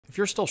If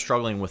you're still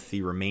struggling with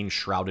the remain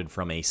shrouded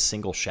from a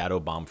single shadow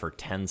bomb for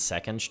 10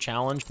 seconds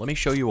challenge, let me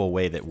show you a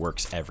way that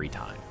works every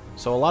time.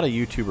 So a lot of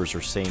YouTubers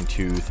are saying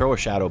to throw a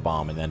shadow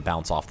bomb and then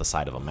bounce off the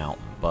side of a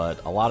mountain,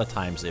 but a lot of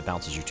times it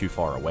bounces you too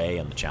far away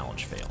and the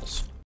challenge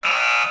fails.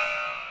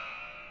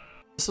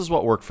 This is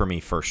what worked for me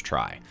first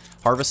try.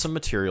 Harvest some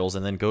materials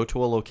and then go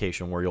to a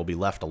location where you'll be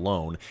left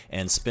alone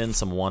and spin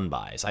some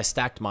 1-bys. I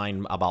stacked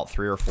mine about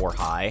 3 or 4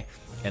 high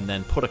and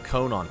then put a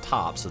cone on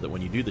top so that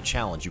when you do the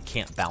challenge you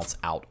can't bounce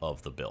out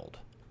of the build.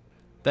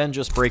 Then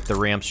just break the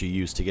ramps you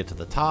used to get to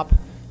the top,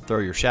 throw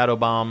your shadow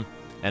bomb,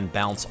 and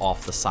bounce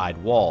off the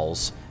side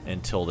walls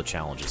until the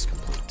challenge is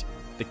complete.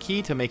 The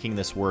key to making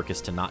this work is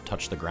to not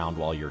touch the ground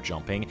while you're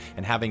jumping,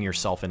 and having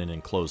yourself in an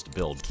enclosed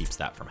build keeps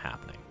that from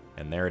happening.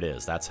 And there it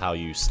is. That's how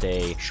you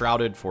stay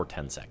shrouded for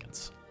 10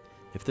 seconds.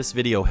 If this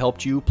video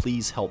helped you,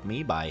 please help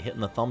me by hitting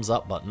the thumbs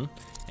up button,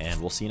 and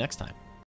we'll see you next time.